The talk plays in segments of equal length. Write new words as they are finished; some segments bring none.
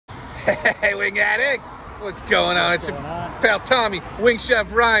Hey, Wingaddicts! What's going on? It's your pal Tommy, Wing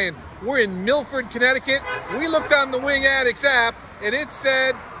Chef Ryan. We're in Milford, Connecticut. We looked on the Wingaddicts app and it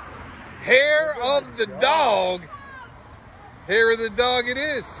said, hair of the dog. Hair of the dog it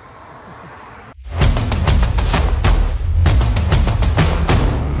is.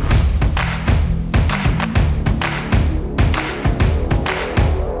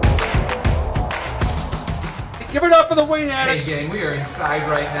 Give it up for the Wingaddicts. Hey gang, we are inside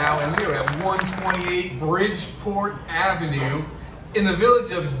right now and we are at 128 Bridgeport Avenue in the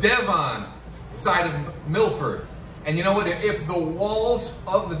village of Devon, side of Milford. And you know what, if the walls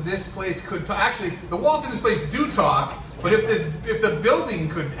of this place could talk, actually the walls in this place do talk, but if the building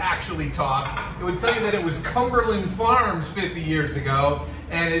could actually talk, it would tell you that it was Cumberland Farms 50 years ago,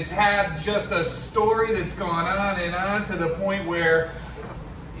 and it's had just a story that's gone on and on to the point where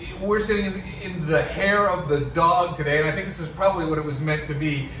we're sitting in the hair of the dog today, and I think this is probably what it was meant to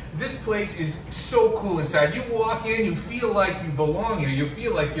be. This place is so cool inside. You walk in, you feel like you belong here. You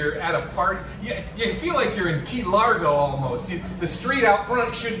feel like you're at a party. You feel like you're in Key Largo almost. The street out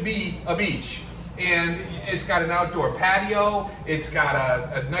front should be a beach. And it's got an outdoor patio. It's got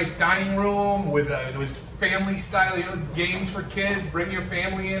a nice dining room with family style, you know, games for kids. Bring your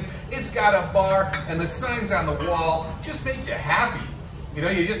family in. It's got a bar, and the signs on the wall just make you happy. You know,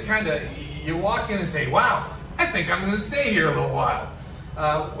 you just kind of, you walk in and say, wow, I think I'm going to stay here a little while.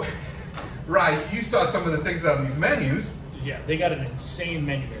 Right, you saw some of the things on these menus. Yeah, they got an insane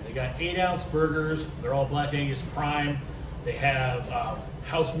menu there. They got 8-ounce burgers. They're all Black Angus prime. They have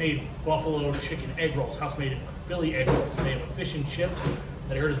house-made buffalo chicken egg rolls, house-made Philly egg rolls. They have a fish and chips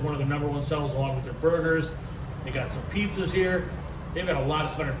that I heard is one of their #1 sellers along with their burgers. They got some pizzas here. They've got a lot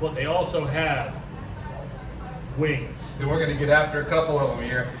of stuff to put. They also have wings. So we're going to get after a couple of them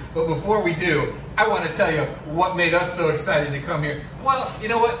here. But before we do, I want to tell you what made us so excited to come here. Well, you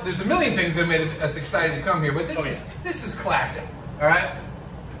know what? There's a million things that made us excited to come here, but this is classic, all right?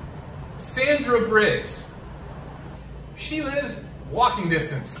 Sandra Briggs. She lives walking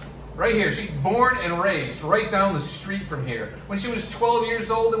distance right here. She's born and raised right down the street from here. When she was 12 years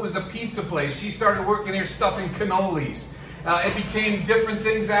old, it was a pizza place. She started working here stuffing cannolis. It became different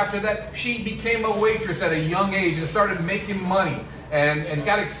things after that. She became a waitress at a young age and started making money and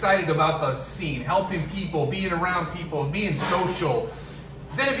got excited about the scene, helping people, being around people, being social.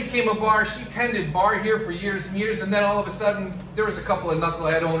 Then it became a bar. She tended bar here for years and years, and then all of a sudden there was a couple of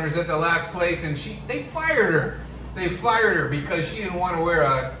knucklehead owners at the last place, and they fired her. They fired her because she didn't want to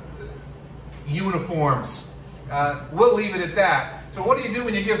wear uniforms. We'll leave it at that. So what do you do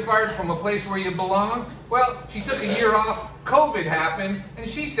when you get fired from a place where you belong? Well, she took a year off, COVID happened, and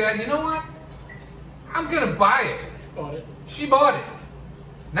she said, you know what? I'm gonna buy it. Bought it. She bought it.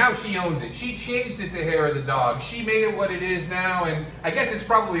 Now she owns it. She changed it to Hair of the Dog. She made it what it is now, and I guess it's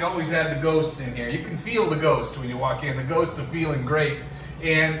probably always had the ghosts in here. You can feel the ghost when you walk in. The ghosts are feeling great.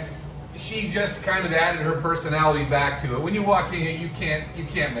 And she just kind of added her personality back to it. When you walk in here, you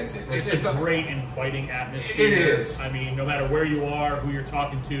can't miss it. It's a great inviting atmosphere. It is. I mean, no matter where you are, who you're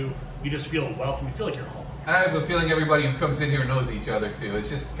talking to, you just feel welcome. You feel like you're home. I have a feeling everybody who comes in here knows each other too. It's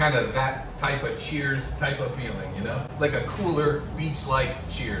just kind of that type of Cheers type of feeling, you know? Like a cooler, beach-like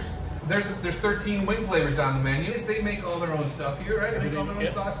Cheers. There's 13 wing flavors on the menu. They make all their own stuff here, right? They make all their own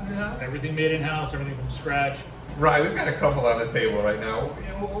sauces in-house? Everything made in-house, everything from scratch. Right, we've got a couple on the table right now.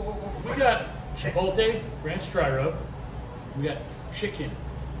 We got chipotle, ranch dry rub. We got chicken,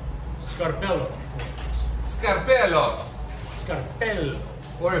 scarpello. Scarpello.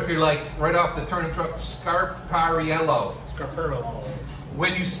 Or if you're like right off the turnip truck, scarpariello. Scarpello.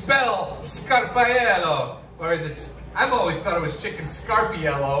 When you spell scarpariello, or is it? I've always thought it was chicken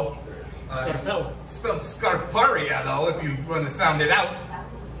scarpiello. Scarpello. Spelled scarpariello if you want to sound it out.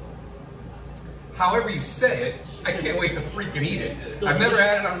 However you say it, I can't wait to freaking eat it. I've never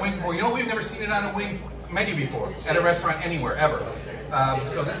had it on wing before. You know, we've never seen it on a wing menu before at a restaurant anywhere, ever.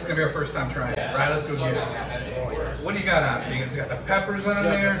 So this is going to be our first time trying it. Right, let's go get it. What do you got on it? You got the peppers on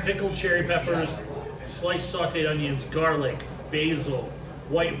there? Pickled cherry peppers, sliced sauteed onions, garlic, basil,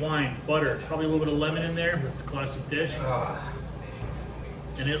 white wine, butter, probably a little bit of lemon in there. That's the classic dish.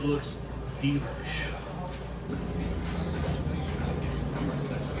 And it looks delish.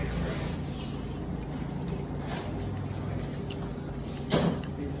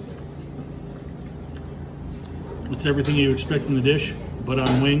 It's everything you expect in the dish, but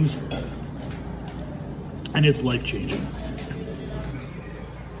on wings, and it's life-changing.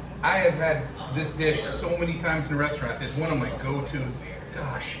 I have had this dish so many times in restaurants. It's one of my go-tos.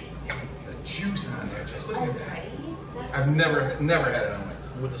 Gosh, the juice on there, just look at that. I've never had it on there.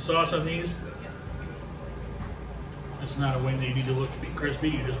 With the sauce on these, It's not a wing that you need to look to be crispy.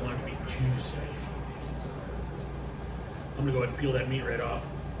 You just want it to be juicy. I'm gonna go ahead and peel that meat right off.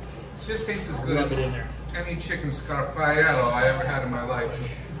 This tastes as good Rub as it in there. any chicken scarpaiello I ever had in my life.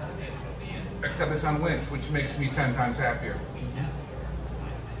 Except it's on wings, which makes me 10 times happier.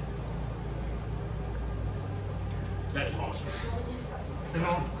 That is awesome. You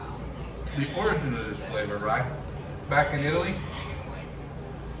know, the origin of this flavor, right? Back in Italy,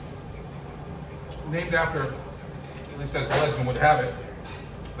 named after, at least as legend would have it,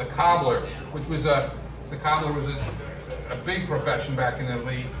 the cobbler, which was the cobbler was a big profession back in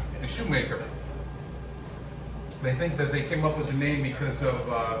Italy, the shoemaker. They think that they came up with the name because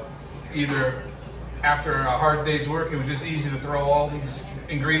of either after a hard day's work, it was just easy to throw all these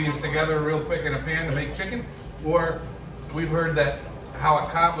ingredients together real quick in a pan to make chicken, or we've heard that how a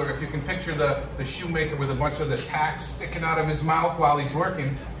cobbler, if you can picture the shoemaker with a bunch of the tacks sticking out of his mouth while he's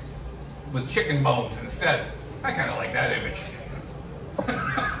working, with chicken bones instead. I kind of like that image.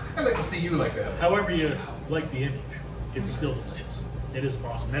 I'd like to see you like that. However you like the image, it's still delicious. It is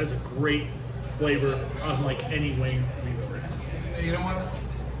awesome. That is a great flavor, unlike any wing we've ever had. You know what?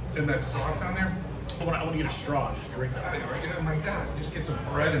 And that sauce on there, I want to get a straw and just drink that. oh my God, just get some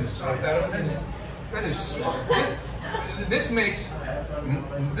bread and sop that up. That is so good. This makes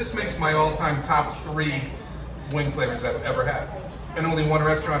my all-time top 3 wing flavors I've ever had. And only one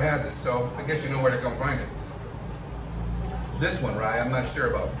restaurant has it, so I guess you know where to come find it. This one, Rye, I'm not sure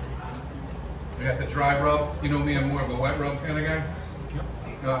about. We got the dry rub. You know me, I'm more of a wet rub kind of guy.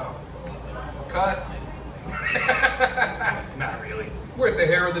 Yep. Cut. Not really. We're at the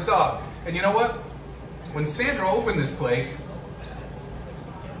hair of the dog. And you know what? When Sandra opened this place,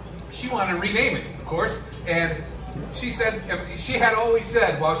 she wanted to rename it, of course. And she said, she had always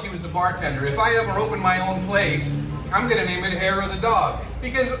said while she was a bartender, if I ever open my own place, I'm going to name it Hair of the Dog.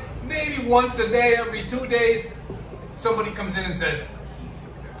 Because maybe once a day, every 2 days, somebody comes in and says,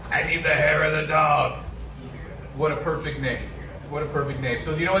 I need the hair of the dog. What a perfect name. What a perfect name.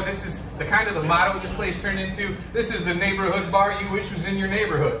 So you know what this is, the kind of the motto this place turned into? This is the neighborhood bar you wish was in your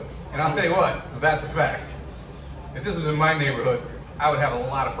neighborhood. And I'll tell you what, that's a fact. If this was in my neighborhood, I would have a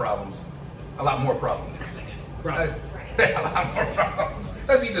lot of problems. A lot more problems. Right. A lot more problems.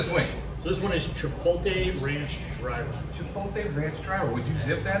 Let's eat this wing. So this one is Chipotle Ranch Dry Rub. Chipotle Ranch Dry Rub. Would you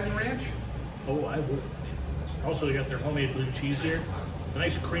dip that in ranch? Oh, I would. Also, they got their homemade blue cheese here. It's a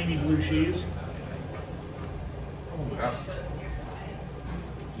nice creamy blue cheese. Oh my God.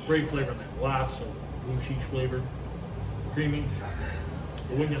 Great flavor in there. Lots of blue cheese flavor. Creamy.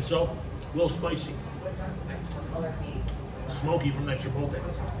 The wing itself, a little spicy. Smoky from that chipotle.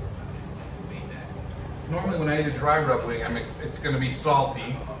 Normally when I eat a dry rub wing, it's going to be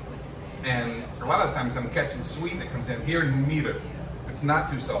salty. And a lot of times I'm catching sweet that comes in. Here, neither. It's not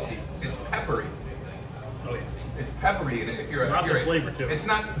too salty. It's peppery. Oh yeah. It's peppery, and if you're Lots of flavor too. It's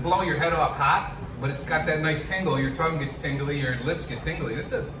not blow your head off hot, but it's got that nice tingle. Your tongue gets tingly, your lips get tingly.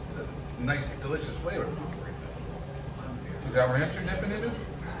 It's a nice, delicious flavor. Is that ranch you're dipping into?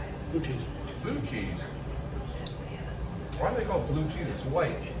 Blue cheese. Blue cheese. Why do they call it blue cheese? It's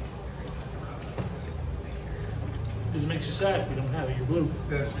white. Because it makes you sad if you don't have it. You're blue.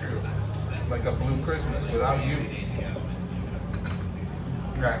 That's true. It's like a blue Christmas without you.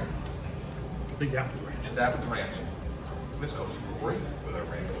 Right. I think that was ranch. That was ranch. This goes great with our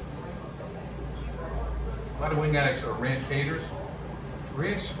ranch. A lot of wing addicts are ranch haters.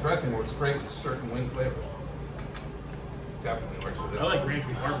 Ranch dressing works great with certain wing flavors. Definitely works with this. I like ranch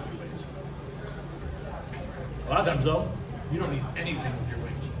with barbecue wings. A lot of times though, you don't need anything with your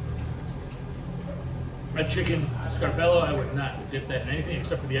wings. That chicken scarpello, I would not dip that in anything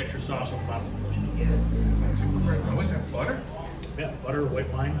except for the extra sauce on the bottom. That's incredible. What is that, butter? Yeah, butter,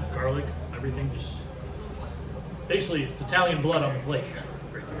 white wine, garlic, everything. Just basically, it's Italian blood on the plate.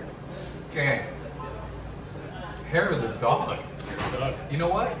 Right there. Okay. Hair of the dog. Dog. You know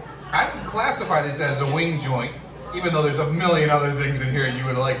what? I would classify this as a wing joint, even though there's a million other things in here you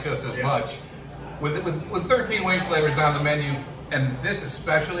would like just as much. With 13 wing flavors on the menu, and this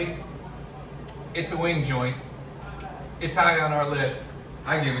especially, it's a wing joint. It's high on our list.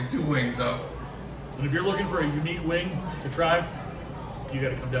 I give it 2 wings up. And if you're looking for a unique wing to try, you got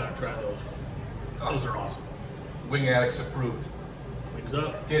to come down and try those. Those are awesome. Wing Addicts approved. Wings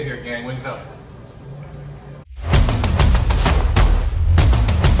up. Get here, gang. Wings up.